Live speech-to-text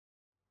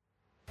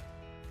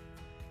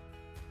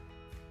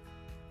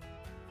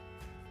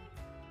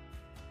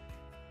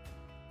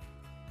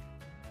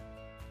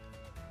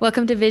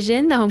Welcome to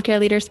Vision, the Home Care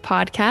Leaders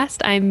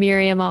podcast. I'm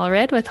Miriam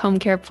Allred with Home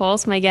Care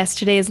Pulse. My guest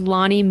today is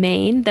Lonnie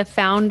Main, the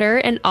founder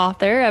and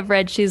author of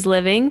Red Shoes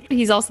Living.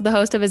 He's also the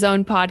host of his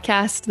own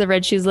podcast, the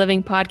Red Shoes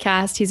Living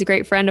podcast. He's a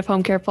great friend of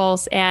Home Care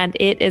Pulse, and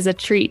it is a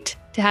treat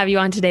to have you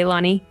on today,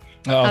 Lonnie.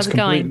 How's it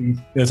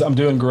going? I'm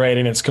doing great,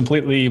 and it's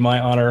completely my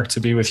honor to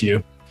be with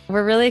you.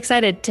 We're really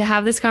excited to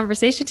have this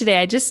conversation today.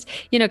 I just,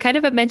 kind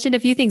of have mentioned a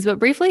few things, but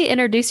briefly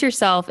introduce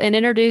yourself and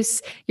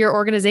introduce your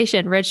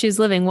organization, Red Shoes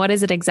Living. What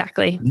is it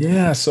exactly?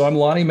 Yeah, so I'm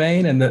Lonnie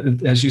Main,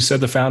 and as you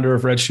said, the founder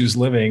of Red Shoes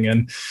Living.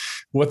 And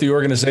what the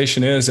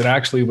organization is, it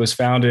actually was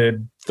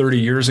founded 30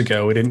 years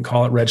ago. We didn't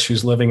call it Red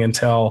Shoes Living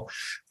until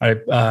I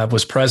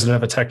was president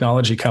of a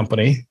technology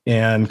company.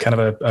 And kind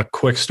of a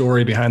quick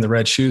story behind the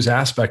Red Shoes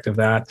aspect of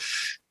that.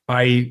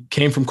 I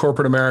came from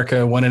corporate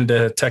America, went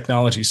into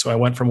technology. So I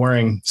went from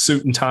wearing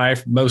suit and tie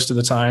most of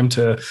the time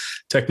to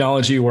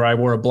technology where I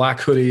wore a black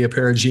hoodie, a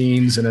pair of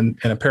jeans, and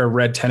a pair of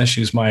red tennis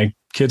shoes my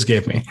kids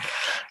gave me.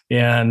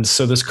 And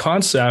so this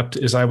concept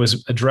is I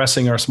was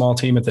addressing our small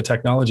team at the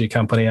technology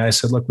company. I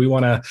said, look, we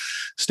want to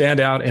stand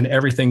out in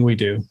everything we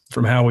do,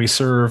 from how we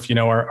serve,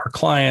 our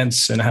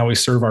clients and how we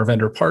serve our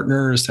vendor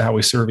partners to how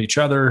we serve each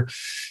other.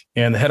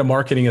 And the head of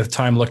marketing at the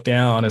time looked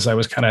down as I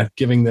was kind of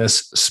giving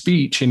this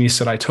speech, and he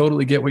said, I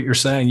totally get what you're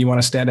saying. You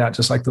want to stand out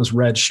just like those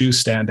red shoes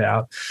stand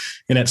out.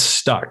 And it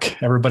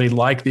stuck. Everybody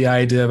liked the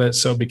idea of it.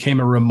 So it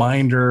became a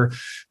reminder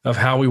of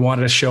how we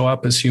wanted to show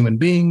up as human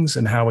beings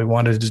and how we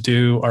wanted to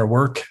do our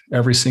work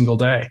every single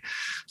day.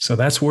 So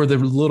that's where the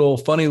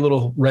funny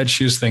little red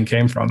shoes thing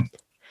came from.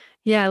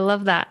 Yeah, I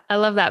love that. I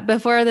love that.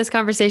 Before this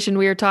conversation,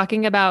 we were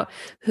talking about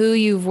who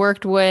you've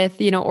worked with,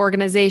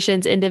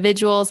 organizations,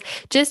 individuals,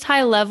 just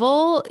high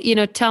level,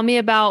 tell me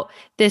about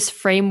this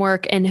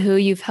framework and who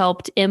you've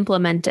helped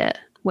implement it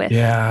with.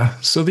 Yeah.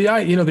 So the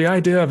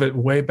idea of it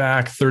way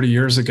back 30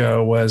 years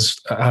ago was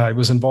I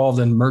was involved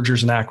in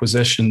mergers and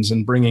acquisitions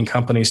and bringing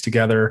companies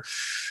together,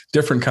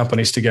 different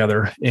companies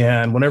together.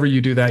 And whenever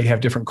you do that, you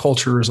have different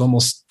cultures,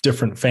 almost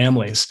different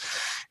families.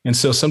 And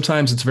so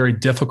sometimes it's very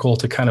difficult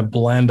to kind of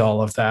blend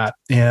all of that.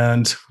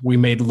 And we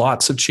made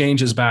lots of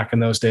changes back in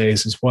those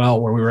days as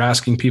well, where we were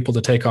asking people to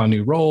take on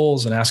new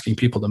roles and asking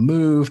people to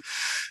move,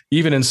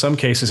 even in some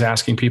cases,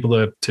 asking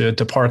people to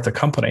depart the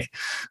company.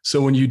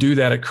 So when you do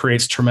that, it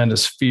creates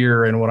tremendous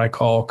fear and what I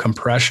call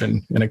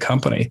compression in a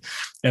company.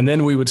 And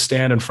then we would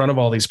stand in front of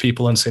all these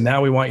people and say,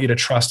 now we want you to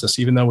trust us,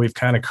 even though we've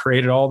kind of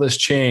created all this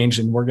change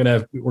and we're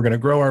going to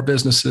grow our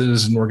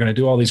businesses and we're going to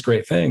do all these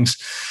great things.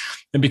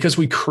 And because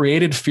we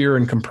created fear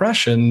and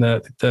compression,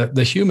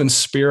 the human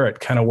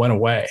spirit kind of went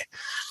away.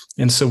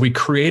 And so we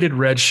created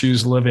Red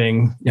Shoes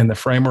Living in the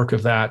framework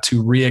of that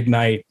to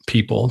reignite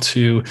people,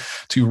 to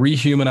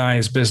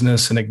rehumanize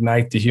business and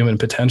ignite the human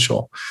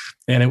potential.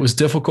 And it was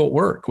difficult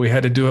work. We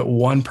had to do it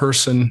one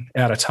person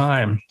at a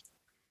time.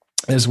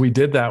 As we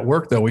did that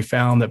work, though, we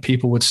found that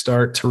people would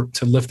start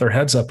to lift their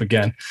heads up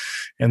again,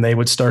 and they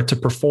would start to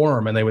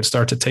perform, and they would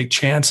start to take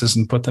chances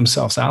and put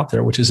themselves out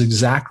there, which is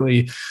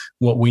exactly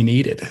what we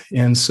needed.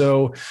 And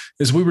so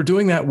as we were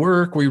doing that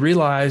work, we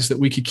realized that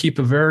we could keep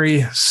a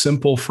very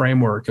simple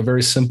framework, a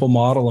very simple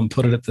model, and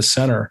put it at the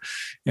center.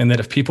 And that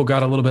if people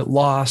got a little bit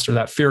lost or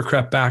that fear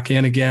crept back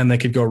in again, they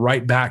could go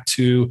right back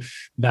to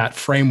that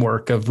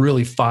framework of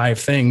really 5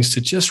 things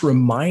to just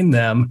remind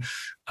them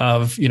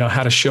of,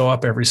 how to show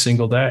up every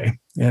single day.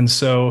 And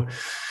so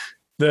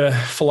the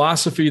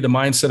philosophy, the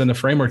mindset, and the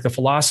framework, the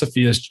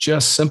philosophy is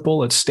just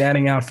simple. It's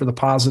standing out for the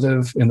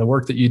positive in the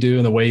work that you do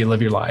and the way you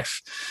live your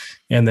life.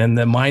 And then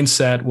the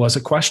mindset was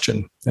a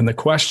question. And the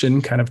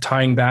question, kind of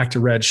tying back to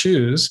red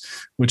shoes,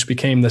 which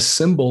became the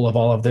symbol of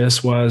all of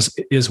this,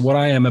 is what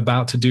I am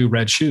about to do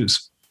red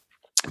shoes?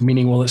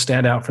 Meaning, will it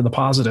stand out for the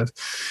positive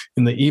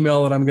in the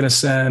email that I'm going to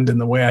send, and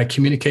the way I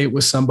communicate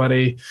with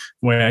somebody,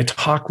 the way I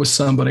talk with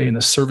somebody, and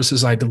the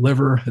services I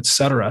deliver, et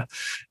cetera.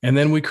 And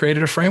then we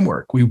created a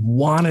framework. We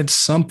wanted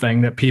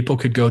something that people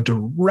could go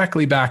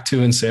directly back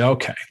to and say,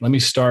 okay, let me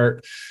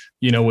start,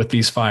 with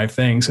these 5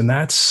 things. And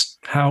that's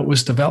how it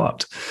was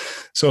developed.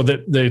 So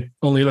the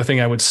only other thing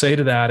I would say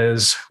to that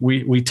is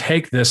we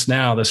take this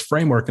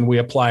framework, and we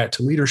apply it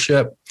to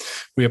leadership.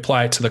 We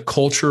apply it to the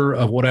culture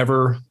of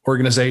whatever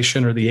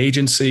organization or the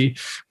agency.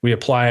 We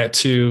apply it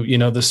to,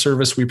 the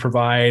service we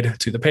provide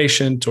to the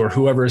patient or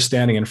whoever is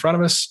standing in front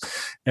of us.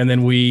 And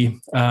then we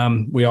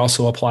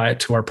also apply it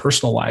to our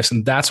personal lives.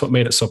 And that's what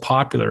made it so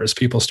popular, as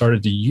people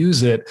started to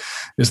use it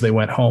as they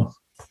went home.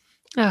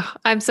 Oh,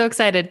 I'm so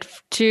excited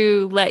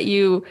to let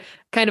you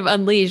kind of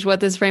unleash what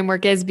this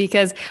framework is,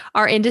 because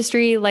our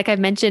industry, like I've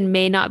mentioned,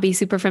 may not be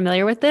super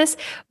familiar with this,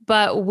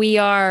 but we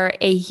are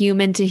a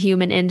human to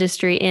human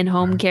industry in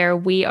home care.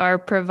 We are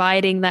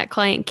providing that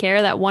client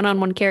care, that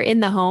one-on-one care in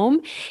the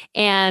home.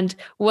 And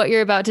what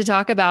you're about to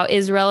talk about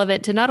is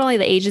relevant to not only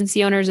the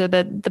agency owners or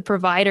the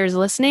providers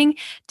listening,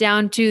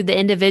 down to the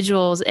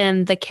individuals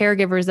and the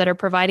caregivers that are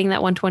providing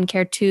that one-to-one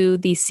care to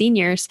these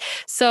seniors.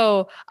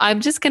 So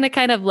I'm just going to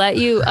kind of let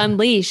you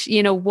unleash,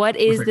 what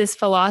is this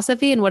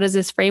philosophy and what is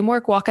this framework?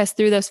 framework, walk us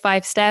through those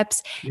 5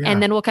 steps,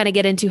 and then we'll kind of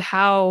get into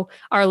how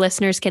our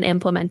listeners can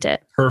implement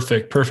it.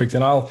 Perfect.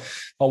 And I'll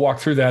walk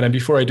through that. And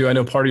before I do, I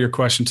know part of your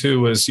question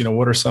too was,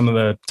 what are some of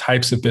the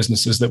types of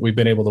businesses that we've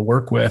been able to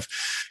work with?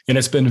 And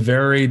it's been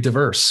very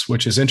diverse,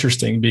 which is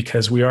interesting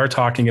because we are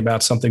talking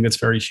about something that's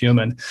very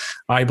human.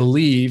 I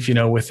believe,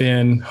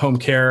 within home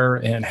care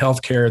and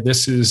healthcare,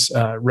 this is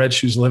Red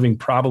Shoes Living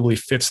probably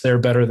fits there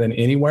better than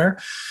anywhere.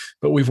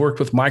 But we've worked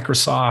with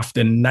Microsoft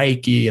and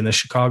Nike and the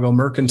Chicago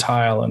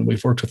Mercantile, and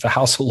we've worked with the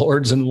House of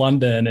Lords in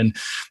London, and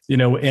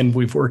and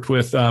we've worked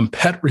with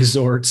pet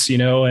resorts,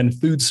 and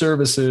food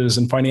services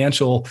and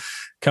financial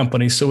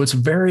companies. So it's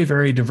very,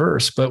 very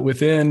diverse. But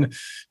within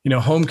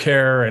home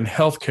care and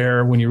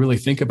healthcare, when you really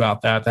think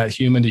about that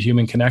human to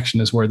human connection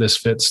is where this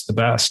fits the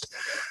best.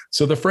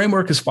 So the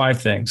framework is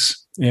 5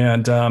 things,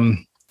 and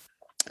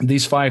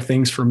these 5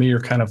 things for me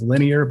are kind of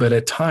linear, but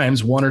at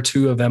times 1 or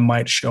 2 of them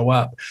might show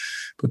up.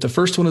 But the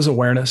first one is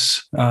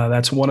awareness.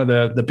 That's one of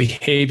the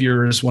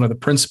behaviors, one of the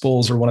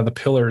principles, or one of the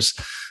pillars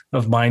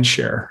of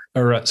Mindshare,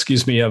 or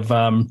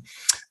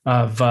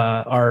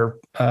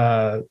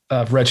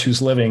of Red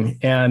Shoes Living.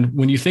 And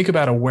when you think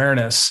about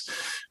awareness,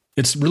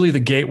 it's really the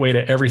gateway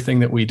to everything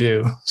that we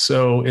do.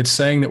 So it's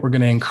saying that we're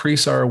going to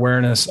increase our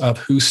awareness of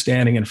who's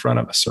standing in front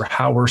of us, or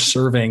how we're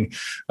serving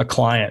a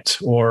client,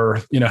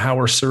 or how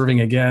we're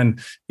serving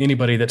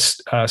anybody that's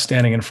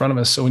standing in front of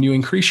us. So when you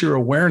increase your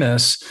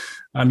awareness,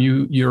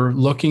 you're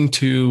looking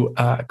to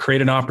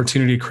create an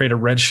opportunity to create a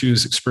Red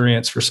Shoes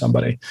experience for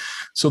somebody.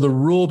 So the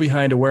rule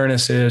behind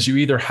awareness is you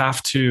either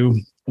have to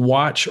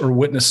watch or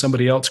witness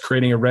somebody else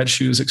creating a Red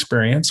Shoes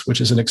experience, which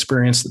is an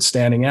experience that's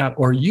standing out,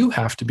 or you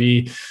have to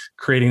be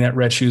creating that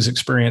Red Shoes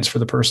experience for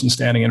the person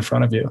standing in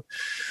front of you.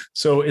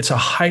 So it's a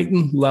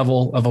heightened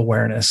level of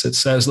awareness. It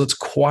says, let's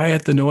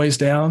quiet the noise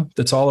down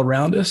that's all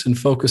around us and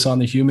focus on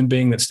the human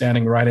being that's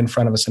standing right in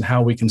front of us and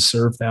how we can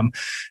serve them,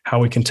 how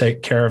we can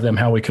take care of them,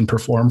 how we can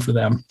perform for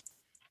them.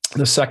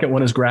 The second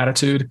one is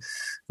gratitude.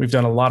 We've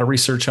done a lot of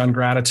research on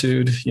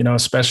gratitude,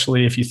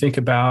 especially if you think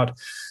about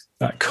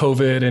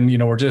COVID,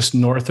 and we're just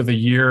north of a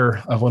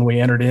year of when we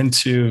entered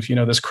into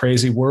this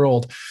crazy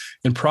world,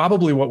 and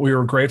probably what we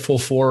were grateful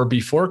for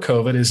before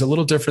COVID is a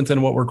little different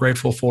than what we're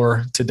grateful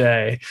for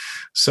today.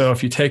 So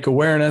if you take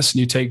awareness and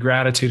you take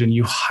gratitude and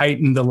you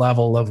heighten the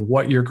level of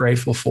what you're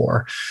grateful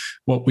for,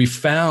 what we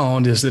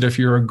found is that if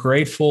you're a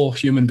grateful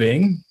human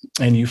being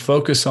and you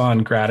focus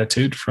on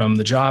gratitude, from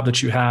the job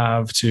that you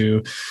have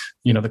to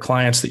the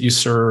clients that you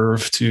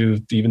serve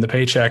to even the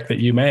paycheck that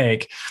you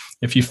make,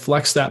 if you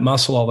flex that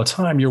muscle all the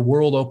time, your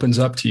world opens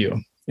up to you.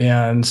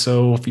 And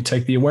so if you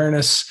take the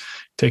awareness,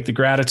 take the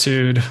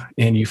gratitude,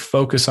 and you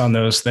focus on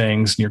those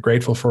things, and you're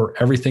grateful for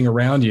everything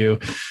around you,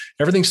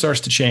 everything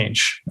starts to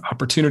change.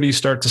 Opportunities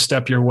start to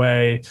step your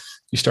way.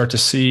 You start to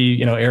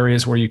see,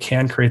 areas where you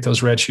can create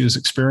those Red Shoes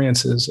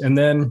experiences. And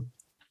then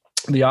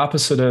the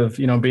opposite of,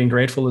 being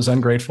grateful is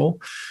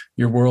ungrateful.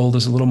 Your world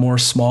is a little more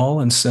small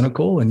and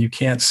cynical, and you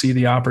can't see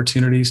the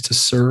opportunities to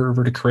serve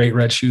or to create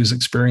Red Shoes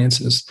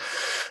experiences.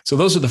 So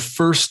those are the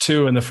first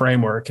 2 in the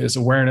framework, is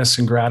awareness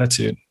and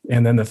gratitude.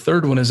 And then the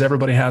third one is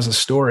everybody has a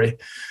story.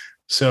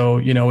 So,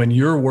 in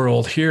your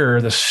world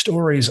here, the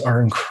stories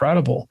are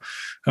incredible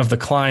of the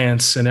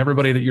clients and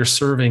everybody that you're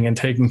serving and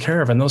taking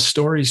care of. And those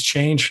stories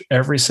change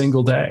every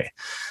single day.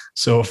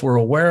 So if we're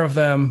aware of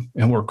them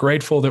and we're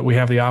grateful that we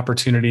have the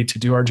opportunity to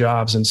do our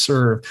jobs and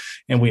serve,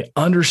 and we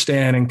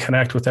understand and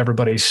connect with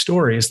everybody's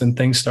stories, then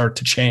things start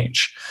to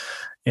change.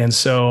 And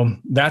so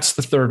that's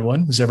the third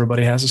one, is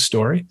everybody has a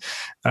story.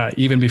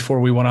 Even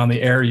before we went on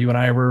the air, you and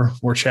I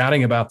were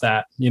chatting about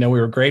that. We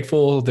were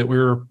grateful that we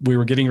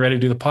were getting ready to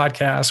do the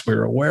podcast. We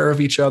were aware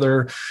of each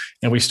other,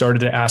 and we started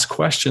to ask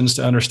questions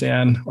to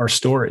understand our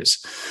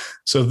stories.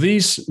 So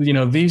these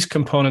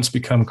components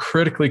become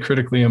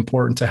critically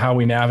important to how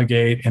we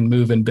navigate and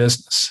move in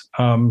business.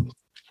 And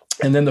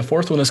then the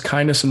fourth one is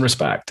kindness and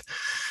respect.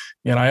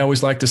 And I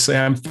always like to say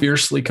I'm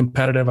fiercely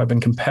competitive. I've been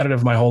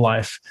competitive my whole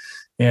life,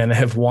 and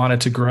have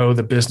wanted to grow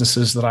the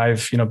businesses that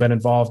I've, been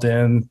involved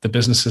in, the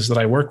businesses that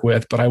I work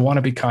with, but I want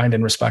to be kind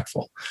and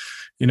respectful.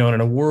 And in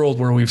a world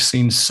where we've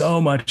seen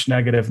so much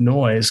negative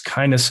noise,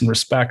 kindness and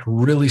respect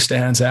really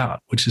stands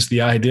out, which is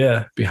the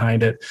idea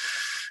behind it.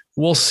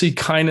 We'll see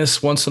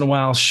kindness once in a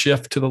while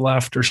shift to the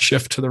left or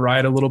shift to the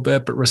right a little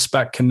bit, but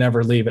respect can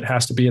never leave. It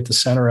has to be at the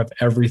center of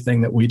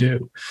everything that we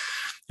do.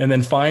 And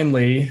then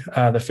finally,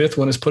 the fifth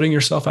one is putting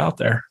yourself out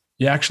there.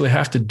 You actually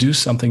have to do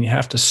something. You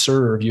have to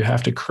serve. You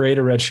have to create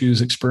a Red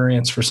Shoes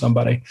experience for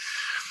somebody.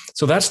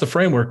 So that's the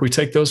framework. We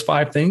take those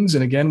 5 things,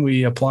 and again,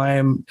 we apply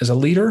them as a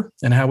leader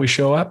and how we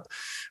show up.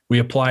 We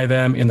apply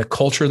them in the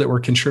culture that we're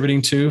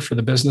contributing to for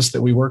the business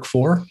that we work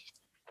for.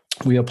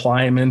 We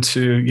apply them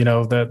into,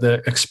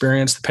 the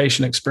experience, the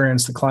patient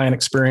experience, the client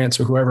experience,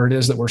 or whoever it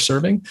is that we're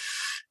serving.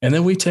 And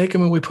then we take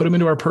them and we put them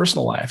into our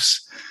personal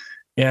lives.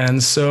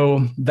 And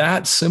so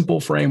that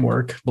simple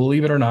framework,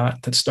 believe it or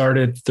not, that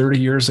started 30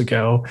 years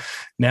ago,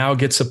 now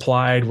gets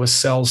applied with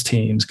sales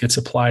teams, gets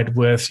applied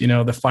with,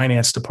 the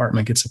finance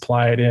department, gets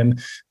applied in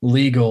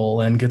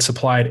legal, and gets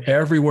applied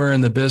everywhere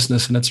in the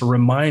business. And it's a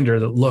reminder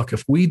that, look,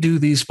 if we do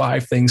these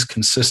 5 things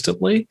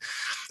consistently,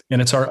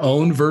 and it's our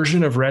own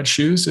version of Red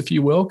Shoes, if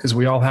you will, because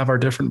we all have our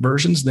different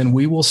versions, then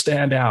we will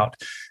stand out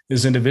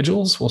as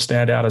individuals, we'll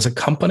stand out as a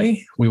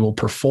company, we will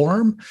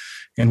perform,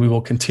 and we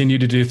will continue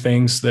to do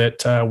things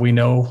that we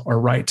know are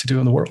right to do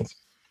in the world.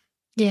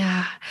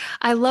 Yeah.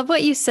 I love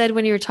what you said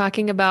when you were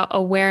talking about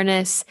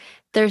awareness.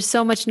 There's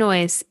so much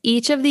noise.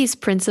 Each of these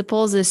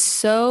principles is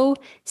so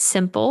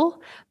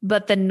simple,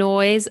 but the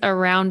noise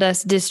around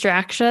us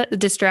distracts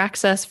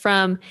us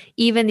from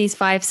even these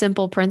 5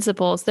 simple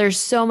principles. There's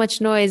so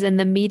much noise in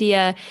the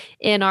media,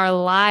 in our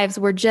lives.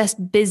 We're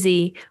just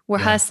busy. We're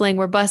hustling,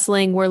 we're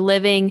bustling, we're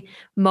living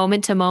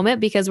moment to moment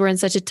because we're in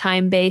such a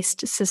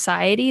time-based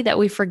society that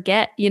we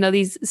forget,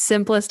 these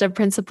simplest of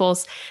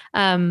principles.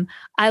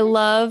 I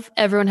love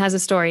everyone has a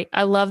story.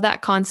 I love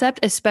that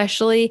concept,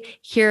 especially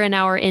here in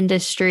our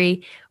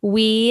industry.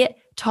 We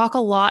talk a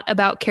lot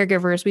about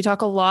caregivers. We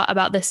talk a lot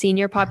about the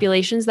senior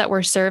populations that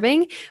we're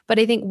serving, but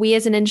I think we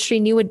as an industry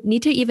would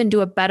need to even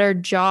do a better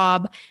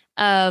job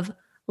of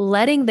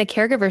letting the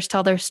caregivers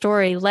tell their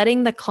story,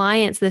 letting the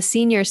clients, the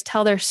seniors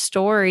tell their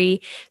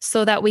story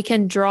so that we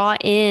can draw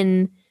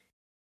in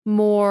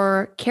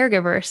more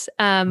caregivers.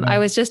 I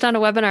was just on a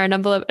webinar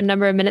a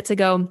number of minutes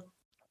ago.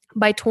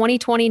 By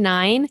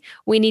 2029,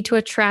 we need to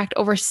attract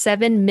over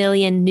 7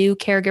 million new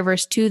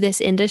caregivers to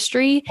this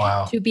industry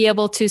to be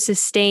able to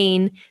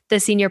sustain the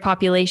senior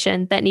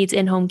population that needs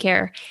in-home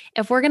care.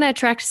 If we're going to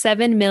attract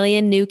 7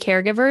 million new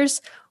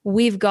caregivers,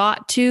 we've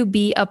got to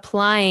be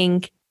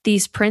applying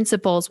these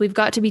principles. We've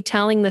got to be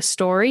telling the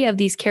story of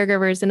these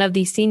caregivers and of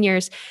these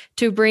seniors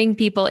to bring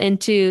people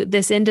into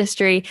this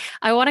industry.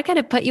 I want to kind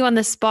of put you on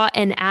the spot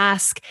and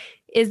ask,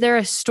 is there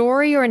a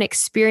story or an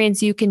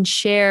experience you can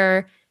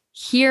share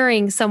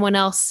hearing someone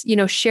else,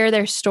 share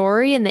their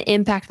story and the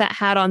impact that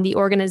had on the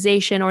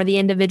organization or the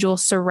individual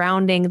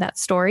surrounding that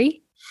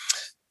story?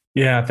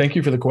 Yeah, thank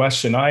you for the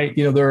question.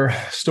 Their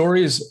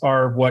stories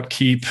are what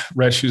keep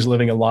Red Shoes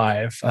Living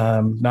alive,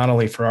 not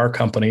only for our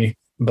company,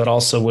 but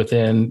also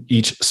within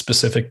each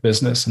specific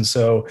business. And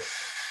so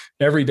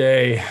every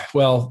day,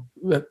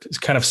 it's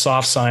kind of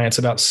soft science,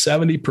 about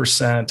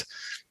 70%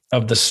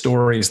 of the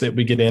stories that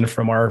we get in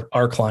from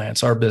our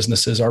clients, our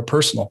businesses, are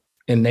personal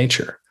in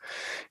nature.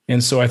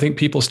 And so I think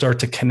people start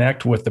to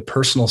connect with the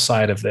personal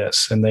side of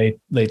this, and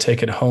they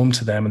take it home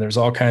to them. And there's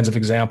all kinds of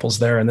examples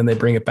there, and then they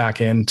bring it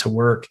back into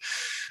work.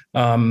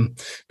 But,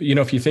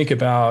 if you think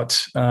about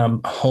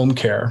home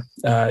care,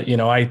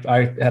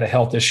 I had a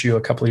health issue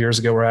a couple of years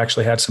ago where I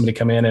actually had somebody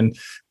come in and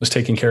was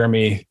taking care of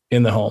me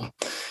in the home.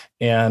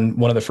 And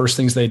one of the first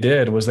things they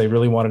did was they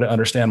really wanted to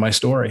understand my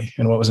story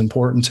and what was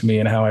important to me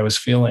and how I was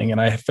feeling. And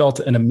I felt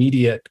an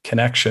immediate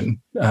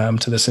connection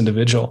to this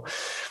individual.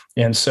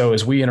 And so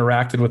as we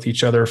interacted with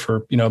each other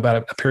for,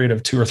 about a period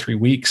of 2 or 3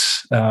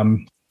 weeks,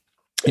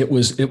 it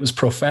was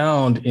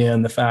profound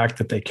in the fact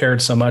that they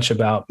cared so much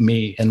about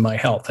me and my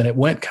health. And it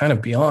went kind of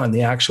beyond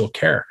the actual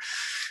care.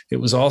 It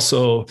was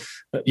also,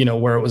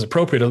 where it was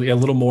appropriate, a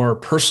little more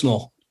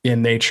personal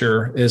in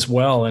nature as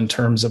well, in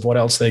terms of what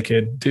else they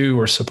could do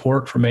or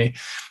support for me.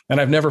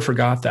 And I've never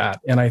forgot that.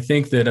 And I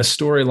think that a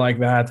story like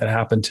that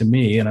happened to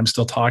me, and I'm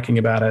still talking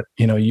about it,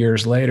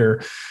 years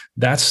later,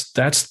 that's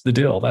the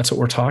deal. That's what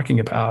we're talking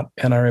about.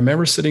 And I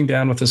remember sitting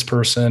down with this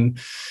person,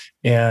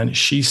 and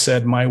she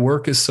said, my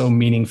work is so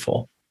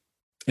meaningful.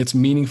 It's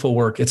meaningful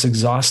work. It's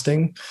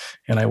exhausting,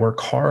 and I work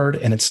hard,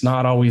 and it's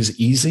not always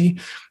easy,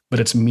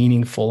 but it's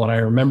meaningful. And I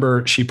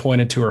remember she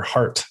pointed to her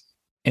heart.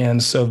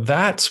 And so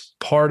that's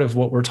part of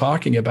what we're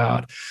talking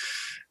about.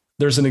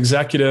 There's an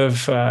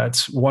executive,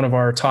 it's one of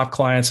our top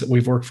clients that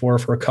we've worked for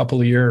a couple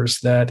of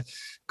years, that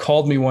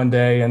called me one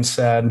day and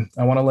said,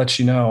 I want to let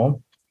you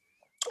know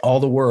all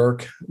the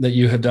work that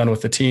you have done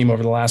with the team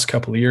over the last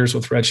couple of years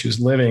with Red Shoes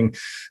Living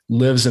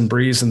lives and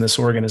breathes in this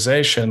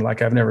organization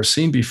like I've never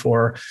seen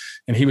before.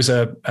 And he was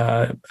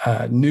a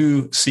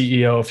new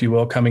CEO, if you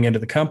will, coming into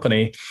the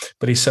company.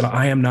 But he said,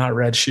 I am not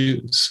Red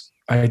Shoes.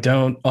 I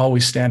don't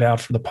always stand out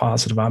for the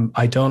positive.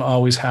 I don't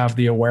always have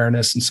the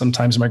awareness, and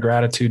sometimes my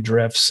gratitude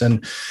drifts,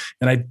 and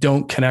I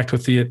don't connect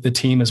with the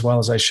team as well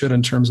as I should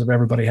in terms of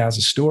everybody has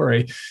a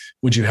story.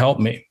 Would you help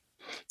me?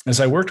 As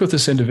I worked with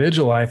this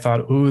individual, I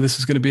thought, this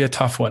is going to be a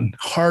tough one.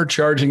 Hard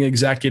charging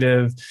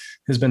executive,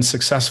 has been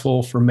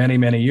successful for many,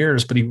 many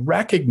years, but he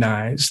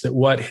recognized that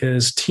what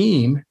his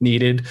team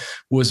needed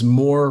was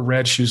more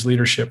Red Shoes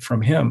leadership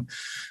from him.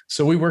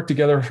 So we worked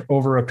together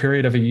over a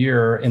period of a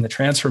year, and the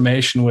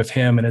transformation with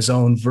him and his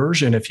own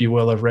version, if you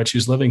will, of Red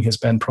Shoes Living has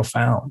been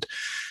profound.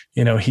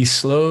 He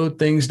slowed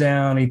things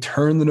down. He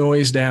turned the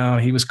noise down.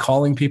 He was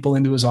calling people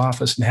into his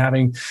office and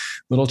having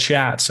little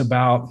chats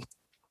about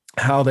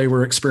how they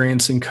were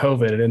experiencing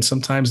COVID. And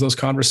sometimes those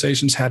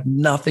conversations had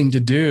nothing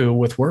to do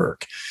with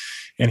work.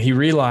 And he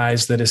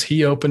realized that as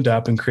he opened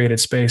up and created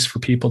space for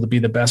people to be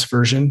the best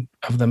version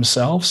of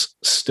themselves,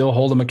 still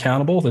hold them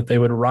accountable, that they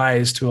would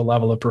rise to a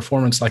level of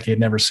performance like he had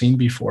never seen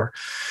before.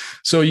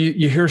 So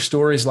you hear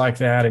stories like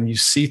that and you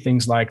see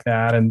things like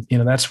that. And,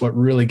 that's what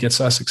really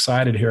gets us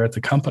excited here at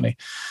the company,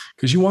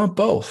 because you want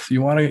both.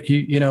 You want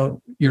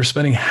to, you're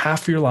spending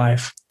half your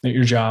life at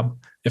your job,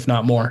 if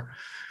not more.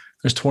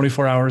 There's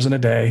 24 hours in a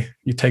day.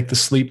 You take the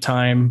sleep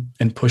time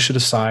and push it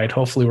aside.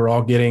 Hopefully we're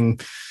all getting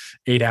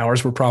 8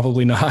 hours. We're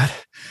probably not.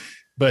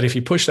 But if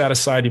you push that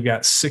aside, you've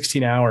got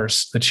 16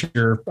 hours that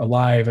you're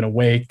alive and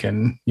awake.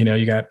 And,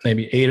 you got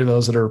maybe 8 of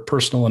those that are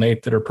personal and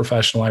 8 that are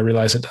professional. I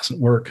realize it doesn't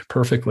work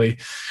perfectly.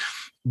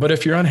 But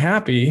if you're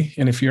unhappy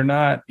and if you're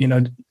not,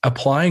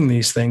 applying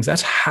these things,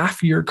 that's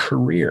half your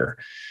career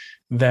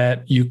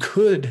that you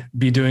could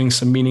be doing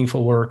some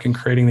meaningful work and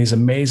creating these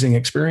amazing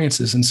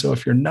experiences. And so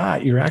if you're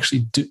not, you're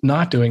actually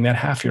not doing that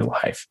half your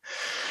life.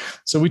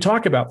 So we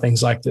talk about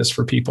things like this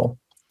for people,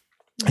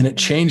 and it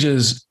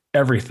changes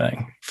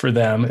everything for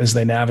them as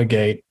they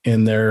navigate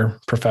in their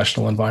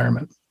professional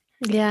environment.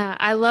 Yeah,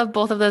 I love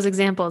both of those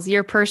examples.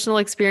 Your personal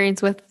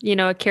experience with,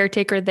 a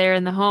caretaker there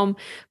in the home,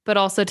 but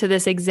also to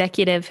this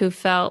executive who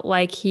felt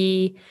like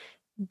he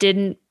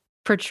didn't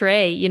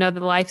portray, the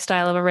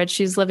lifestyle of a Red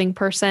Shoes Living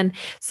person.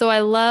 So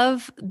I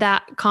love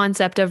that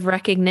concept of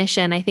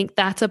recognition. I think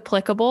that's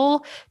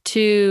applicable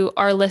to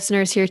our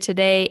listeners here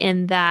today,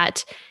 in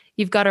that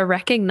you've got to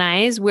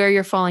recognize where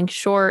you're falling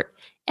short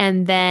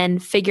and then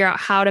figure out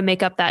how to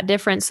make up that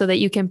difference so that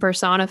you can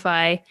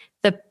personify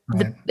the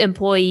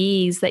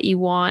employees that you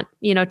want,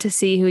 to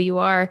see who you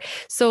are.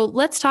 So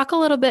let's talk a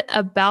little bit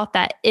about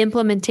that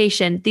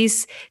implementation.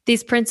 These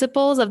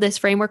principles of this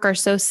framework are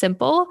so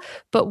simple,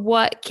 but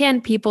what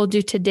can people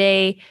do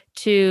today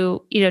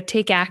to,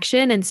 take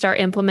action and start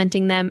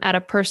implementing them at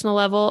a personal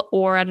level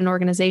or at an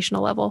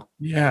organizational level?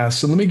 Yeah.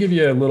 So let me give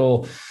you a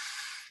little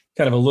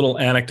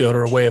anecdote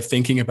or a way of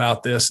thinking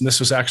about this. And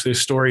this was actually a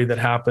story that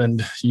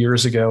happened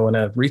years ago in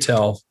a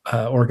retail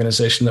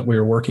organization that we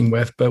were working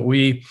with. But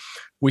we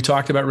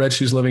talked about Red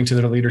Shoes Living to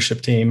their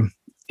leadership team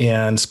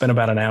and spent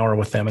about an hour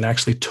with them and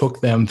actually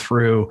took them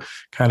through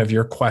kind of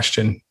your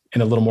question in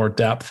a little more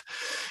depth.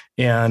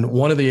 And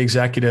one of the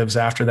executives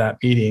after that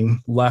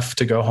meeting left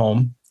to go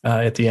home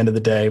at the end of the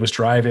day, was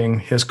driving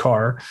his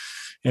car.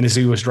 And as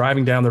he was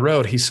driving down the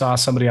road, he saw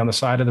somebody on the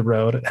side of the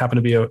road. It happened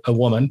to be a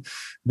woman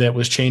that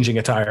was changing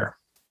a tire.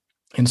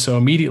 And so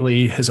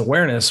immediately his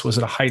awareness was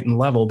at a heightened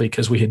level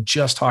because we had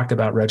just talked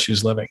about Red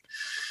Shoes Living.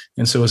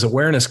 And so his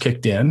awareness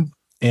kicked in,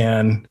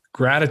 and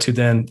gratitude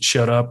then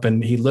showed up.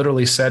 And he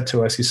literally said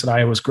to us, he said,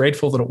 I was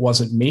grateful that it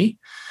wasn't me.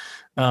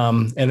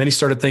 And then he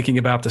started thinking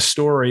about the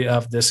story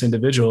of this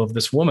individual, of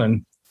this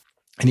woman.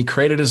 And he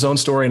created his own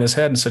story in his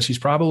head and said, she's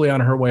probably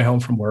on her way home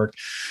from work.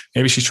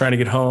 Maybe she's trying to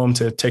get home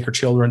to take her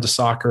children to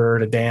soccer,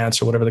 to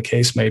dance, or whatever the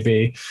case may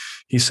be.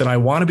 He said, I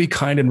want to be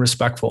kind and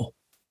respectful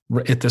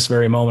at this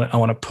very moment. I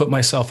want to put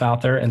myself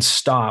out there and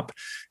stop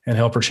and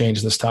help her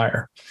change this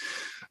tire.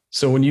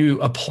 So when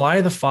you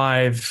apply the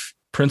 5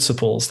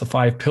 principles, the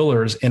 5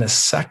 pillars in a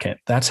second,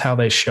 that's how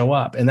they show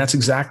up. And that's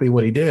exactly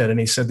what he did. And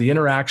he said the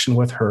interaction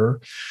with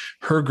her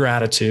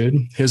gratitude,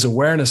 his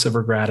awareness of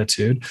her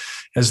gratitude,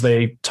 as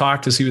they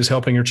talked, as he was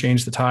helping her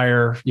change the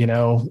tire,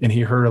 and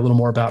he heard a little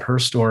more about her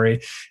story.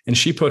 And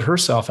she put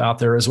herself out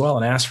there as well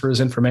and asked for his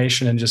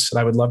information and just said,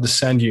 I would love to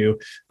send you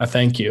a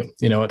thank you,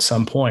 at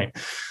some point.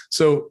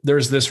 So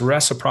there's this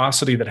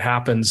reciprocity that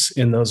happens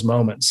in those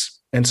moments.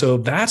 And so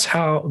that's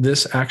how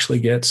this actually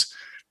gets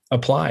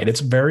applied. It's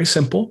very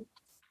simple.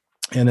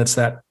 And it's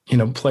that,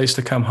 place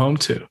to come home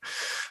to.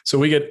 So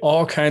we get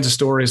all kinds of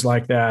stories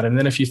like that. And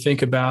then if you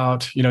think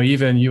about,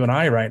 even you and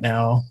I right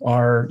now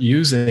are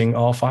using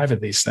all 5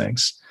 of these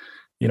things.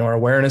 Our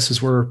awareness as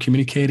we're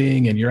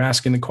communicating and you're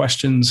asking the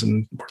questions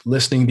and we're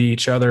listening to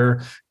each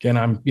other. Again,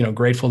 I'm,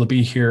 grateful to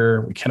be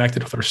here. We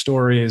connected with our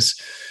stories.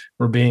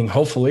 We're being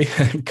hopefully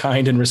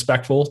kind and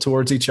respectful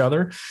towards each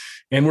other.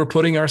 And we're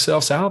putting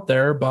ourselves out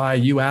there by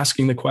you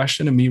asking the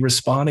question and me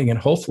responding and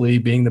hopefully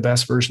being the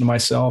best version of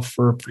myself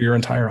for your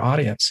entire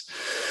audience.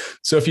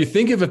 So if you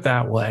think of it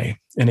that way,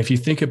 and if you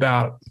think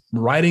about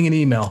writing an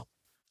email,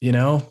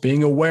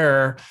 being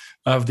aware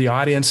of the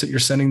audience that you're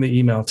sending the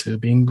email to,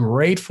 being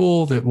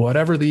grateful that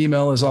whatever the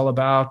email is all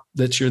about,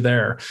 that you're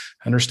there,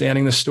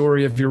 understanding the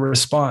story of your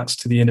response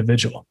to the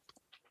individual,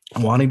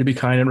 wanting to be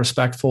kind and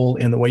respectful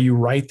in the way you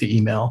write the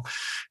email,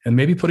 and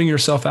maybe putting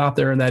yourself out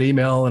there in that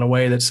email in a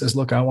way that says,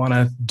 look, I want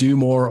to do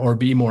more or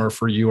be more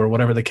for you, or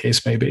whatever the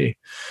case may be.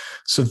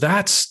 So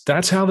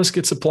that's how this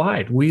gets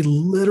applied. We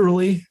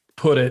literally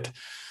put it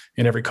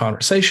in every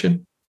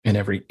conversation, in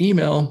every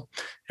email.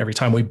 Every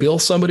time we bill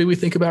somebody, we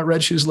think about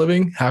Red Shoes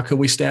Living. How can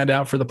we stand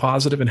out for the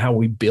positive in how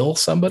we bill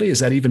somebody? Is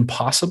that even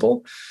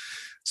possible?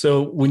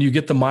 So when you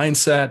get the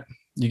mindset,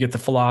 you get the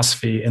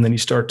philosophy, and then you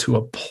start to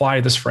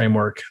apply this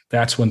framework,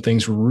 that's when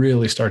things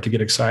really start to get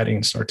exciting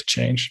and start to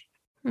change.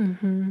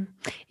 Mm-hmm.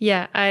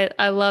 Yeah,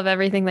 I love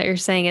everything that you're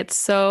saying. It's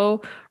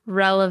so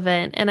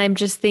relevant. And I'm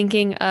just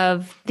thinking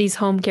of these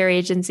home care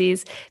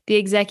agencies. The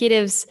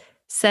executives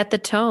set the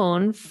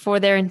tone for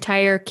their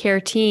entire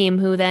care team,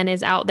 who then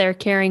is out there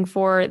caring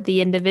for the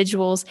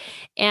individuals.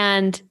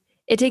 And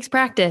it takes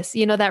practice,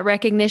 that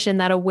recognition,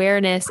 that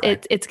awareness.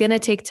 Right. It's going to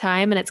take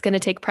time and it's going to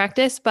take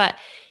practice, but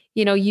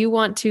you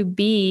want to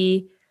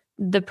be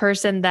the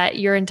person that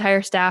your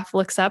entire staff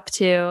looks up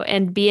to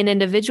and be an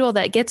individual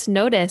that gets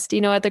noticed,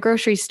 at the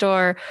grocery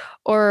store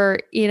or,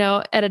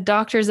 at a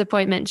doctor's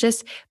appointment,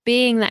 just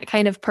being that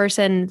kind of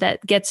person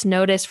that gets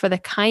noticed for the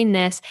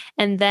kindness,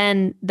 and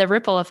then the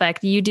ripple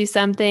effect. You do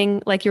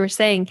something like you were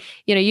saying,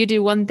 you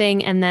do one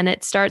thing and then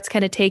it starts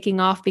kind of taking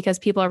off because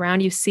people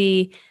around you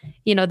see,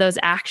 those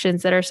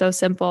actions that are so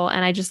simple.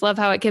 And I just love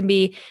how it can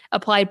be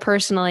applied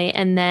personally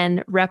and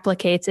then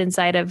replicates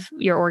inside of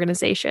your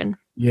organization.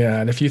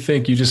 Yeah. And if you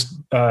think you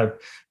just brought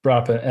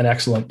up an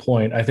excellent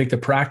point, I think the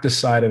practice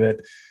side of it,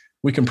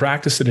 we can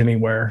practice it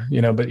anywhere,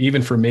 but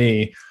even for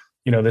me,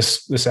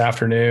 this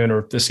afternoon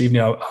or this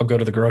evening, I'll go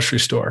to the grocery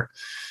store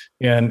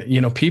and,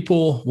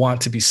 people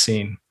want to be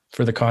seen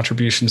for the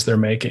contributions they're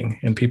making,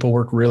 and people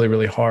work really,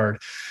 really hard.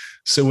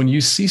 So when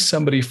you see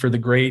somebody for the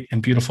great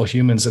and beautiful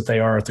humans that they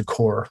are at the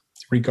core,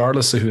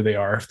 regardless of who they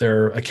are, if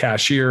they're a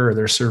cashier or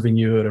they're serving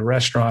you at a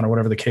restaurant or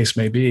whatever the case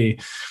may be,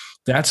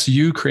 that's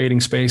you creating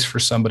space for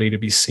somebody to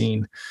be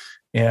seen.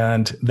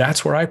 And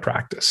that's where I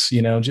practice,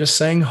 just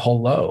saying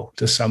hello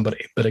to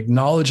somebody, but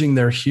acknowledging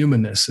their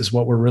humanness is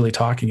what we're really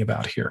talking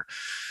about here.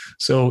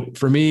 So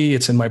for me,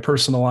 it's in my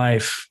personal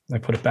life. I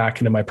put it back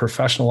into my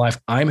professional life.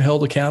 I'm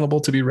held accountable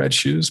to be Red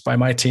Shoes by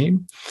my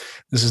team.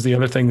 This is the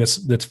other thing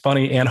that's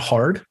funny and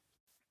hard.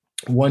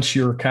 Once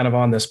you're kind of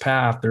on this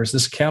path, there's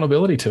this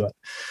accountability to it.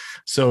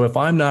 So if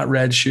I'm not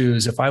Red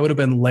Shoes, if I would have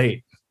been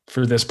late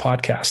for this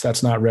podcast,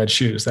 that's not Red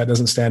Shoes. That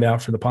doesn't stand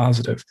out for the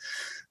positive.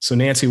 So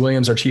Nancy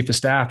Williams, our chief of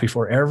staff,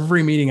 before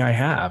every meeting I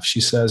have,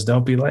 she says,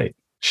 don't be late,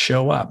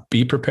 show up,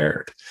 be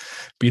prepared,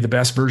 be the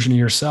best version of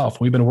yourself.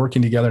 We've been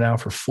working together now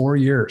for 4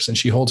 years, and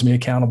she holds me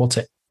accountable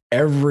to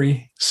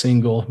every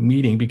single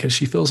meeting because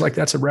she feels like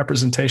that's a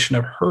representation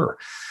of her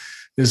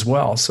as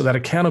well. So that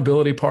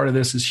accountability part of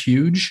this is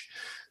huge.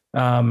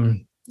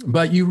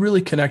 But you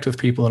really connect with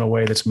people in a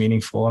way that's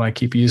meaningful. And I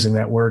keep using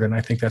that word. And I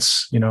think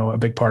that's, a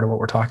big part of what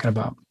we're talking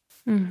about.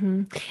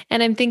 Mm-hmm.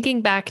 And I'm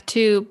thinking back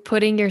to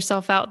putting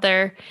yourself out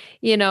there.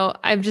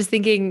 I'm just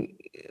thinking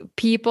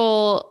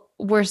people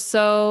were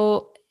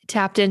so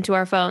tapped into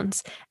our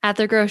phones at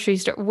the grocery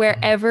store,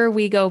 wherever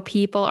we go,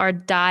 people are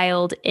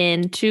dialed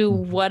into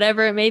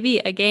whatever it may be,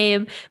 a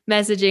game,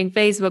 messaging,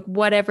 Facebook,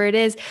 whatever it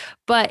is.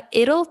 But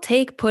it'll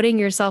take putting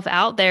yourself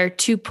out there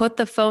to put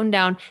the phone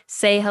down,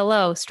 say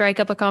hello, strike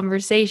up a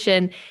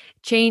conversation,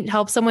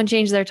 help someone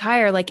change their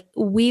tire. Like,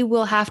 we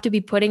will have to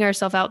be putting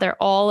ourselves out there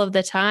all of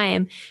the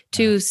time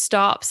to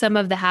stop some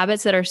of the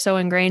habits that are so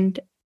ingrained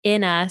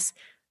in us,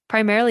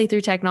 primarily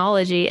through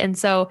technology. And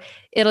so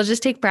it'll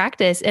just take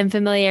practice and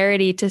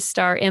familiarity to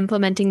start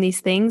implementing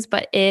these things,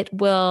 but it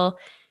will,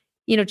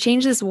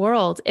 change this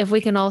world if we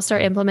can all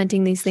start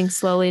implementing these things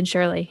slowly and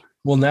surely.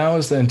 Well,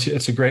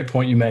 it's a great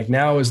point you make.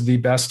 Now is the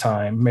best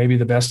time, maybe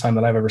the best time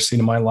that I've ever seen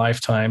in my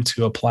lifetime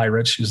to apply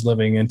Red Shoes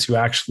Living and to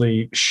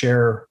actually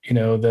share,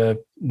 the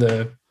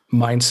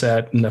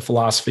mindset and the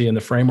philosophy and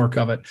the framework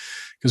of it,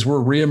 because we're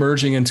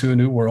reemerging into a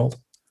new world.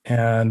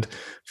 And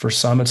for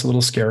some, it's a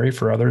little scary.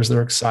 For others,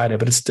 they're excited,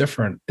 but it's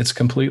different. It's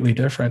completely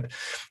different.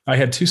 I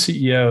had 2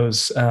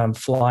 CEOs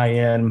fly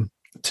in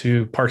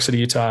to Park City,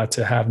 Utah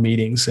to have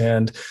meetings,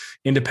 and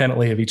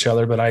independently of each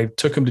other, but I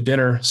took them to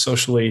dinner,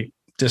 socially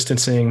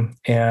distancing.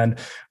 And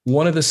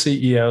one of the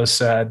CEOs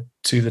said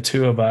to the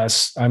 2 of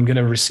us, I'm going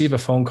to receive a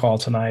phone call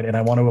tonight, and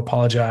I want to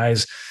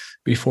apologize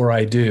before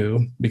I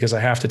do, because I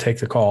have to take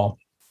the call.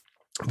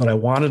 But I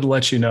wanted to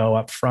let you know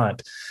up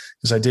front,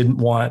 because I didn't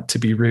want to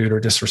be rude or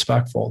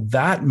disrespectful.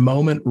 That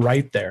moment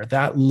right there,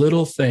 that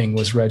little thing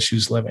was Red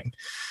Shoes Living.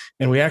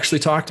 And we actually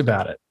talked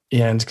about it.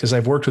 And because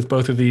I've worked with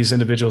both of these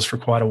individuals for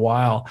quite a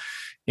while.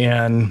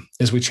 And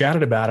as we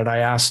chatted about it, I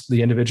asked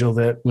the individual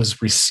that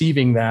was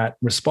receiving that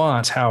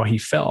response how he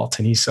felt.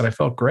 And he said, I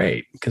felt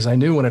great, because I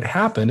knew when it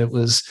happened, it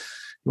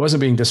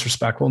wasn't being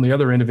disrespectful. And the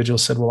other individual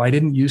said, well, I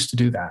didn't used to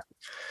do that.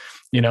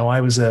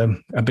 I was a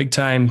big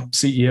time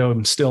CEO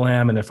and still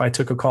am. And if I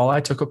took a call,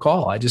 I took a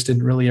call. I just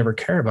didn't really ever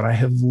care, but I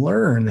have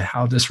learned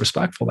how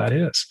disrespectful that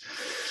is.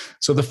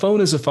 So the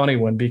phone is a funny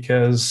one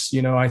because,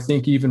 I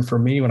think even for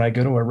me, when I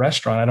go to a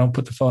restaurant, I don't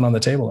put the phone on the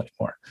table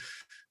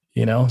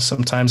anymore.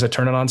 Sometimes I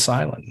turn it on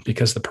silent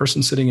because the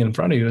person sitting in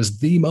front of you is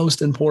the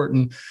most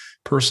important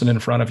person in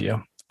front of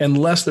you.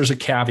 Unless there's a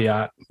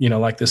caveat,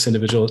 like this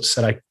individual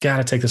said, I got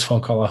to take this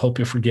phone call. I hope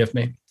you'll forgive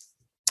me.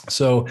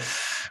 So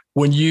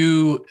when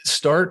you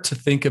start to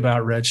think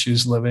about Red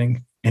Shoes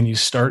Living and you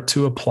start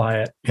to apply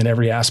it in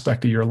every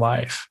aspect of your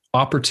life,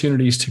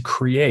 opportunities to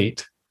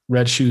create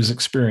Red Shoes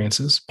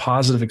experiences,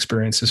 positive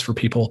experiences for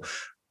people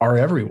are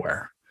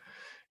everywhere.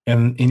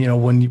 And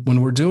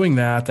when we're doing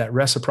that, that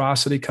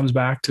reciprocity comes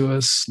back to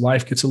us.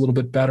 Life gets a little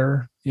bit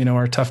better.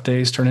 Our tough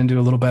days turn into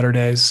a little better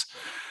days.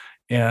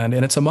 And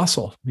it's a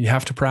muscle. You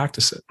have to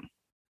practice it.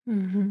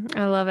 Mm-hmm.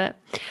 I love it.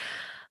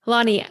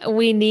 Lonnie,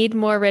 we need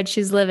more Red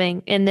Shoes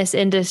Living in this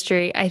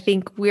industry. I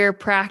think we're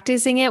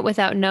practicing it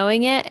without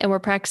knowing it, and we're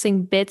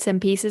practicing bits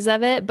and pieces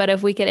of it. But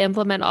if we could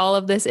implement all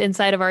of this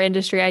inside of our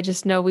industry, I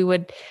just know we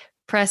would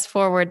press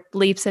forward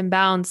leaps and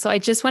bounds. So I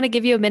just want to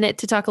give you a minute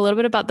to talk a little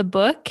bit about the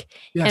book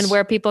and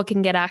where people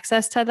can get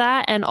access to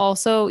that. And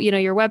also,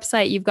 your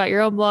website, you've got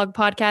your own blog,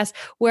 podcast.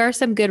 Where are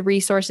some good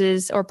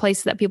resources or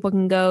places that people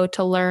can go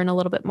to learn a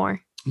little bit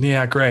more?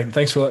 Yeah, great.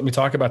 Thanks for letting me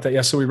talk about that.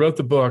 Yeah, so we wrote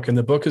the book, and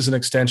the book is an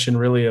extension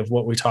really of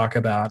what we talk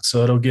about.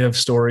 So it'll give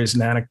stories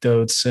and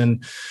anecdotes,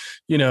 and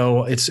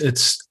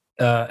it's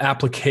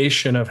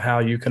application of how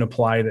you can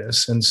apply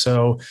this. And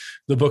so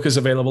the book is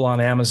available on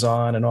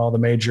Amazon and all the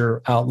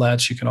major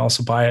outlets. You can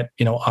also buy it,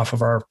 off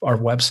of our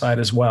website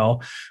as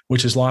well,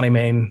 which is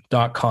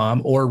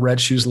lonniemain.com or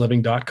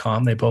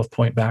redshoesliving.com. They both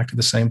point back to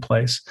the same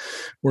place.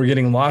 We're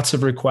getting lots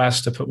of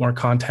requests to put more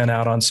content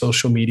out on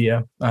social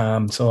media.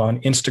 So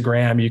on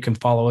Instagram, you can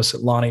follow us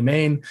at Lonnie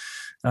Main.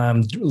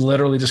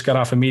 Literally just got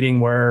off a meeting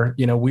where,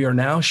 we are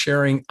now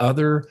sharing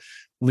other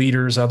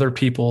leaders, other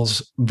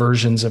people's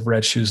versions of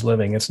Red Shoes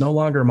Living. It's no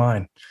longer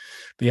mine.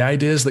 The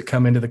ideas that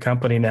come into the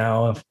company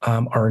now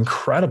are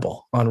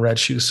incredible on Red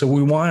Shoes. So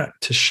we want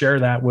to share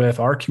that with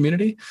our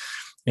community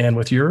and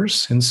with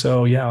yours. And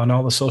so, on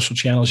all the social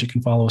channels, you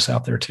can follow us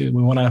out there too.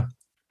 We want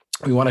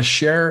to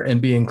share and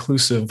be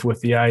inclusive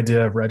with the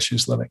idea of Red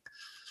Shoes Living.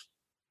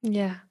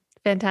 Yeah.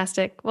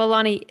 Fantastic. Well,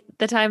 Lonnie,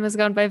 the time has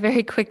gone by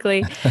very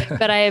quickly,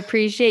 but I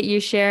appreciate you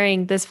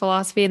sharing this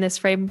philosophy and this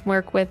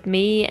framework with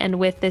me and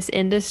with this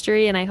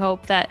industry. And I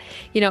hope that,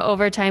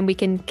 over time we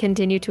can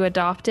continue to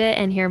adopt it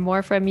and hear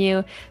more from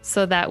you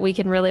so that we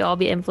can really all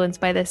be influenced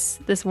by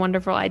this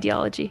wonderful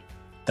ideology.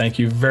 Thank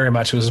you very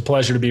much. It was a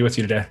pleasure to be with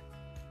you today.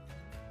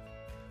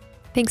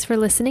 Thanks for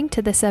listening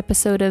to this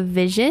episode of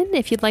Vision.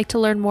 If you'd like to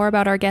learn more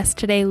about our guest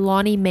today,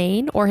 Lonnie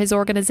Main, or his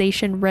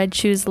organization, Red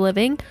Shoes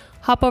Living,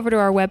 hop over to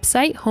our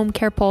website,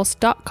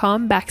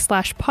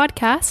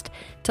 homecarepulse.com/podcast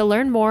to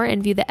learn more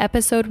and view the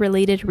episode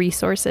related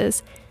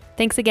resources.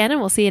 Thanks again, and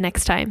we'll see you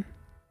next time.